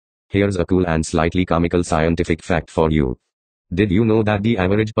Here's a cool and slightly comical scientific fact for you. Did you know that the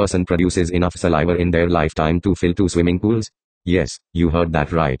average person produces enough saliva in their lifetime to fill 2 swimming pools? Yes, you heard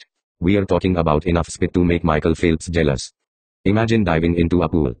that right. We're talking about enough spit to make Michael Phelps jealous. Imagine diving into a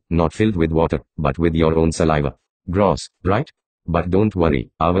pool, not filled with water, but with your own saliva. Gross, right? But don't worry,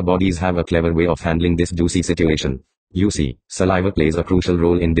 our bodies have a clever way of handling this juicy situation. You see, saliva plays a crucial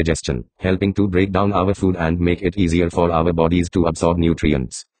role in digestion, helping to break down our food and make it easier for our bodies to absorb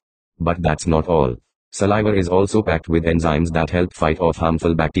nutrients. But that's not all. Saliva is also packed with enzymes that help fight off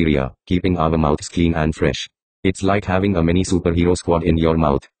harmful bacteria, keeping our mouths clean and fresh. It's like having a mini superhero squad in your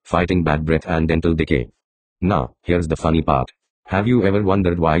mouth, fighting bad breath and dental decay. Now, here's the funny part. Have you ever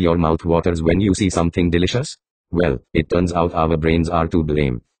wondered why your mouth waters when you see something delicious? Well, it turns out our brains are to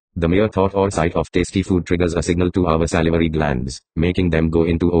blame. The mere thought or sight of tasty food triggers a signal to our salivary glands, making them go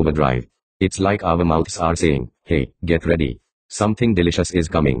into overdrive. It's like our mouths are saying, hey, get ready. Something delicious is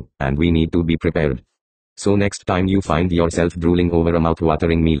coming, and we need to be prepared. So next time you find yourself drooling over a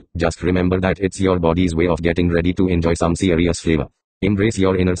mouth-watering meal, just remember that it's your body's way of getting ready to enjoy some serious flavor. Embrace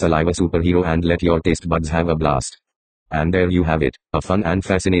your inner saliva superhero and let your taste buds have a blast. And there you have it, a fun and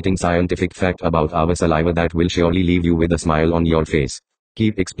fascinating scientific fact about our saliva that will surely leave you with a smile on your face.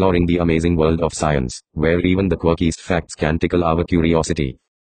 Keep exploring the amazing world of science, where even the quirkiest facts can tickle our curiosity.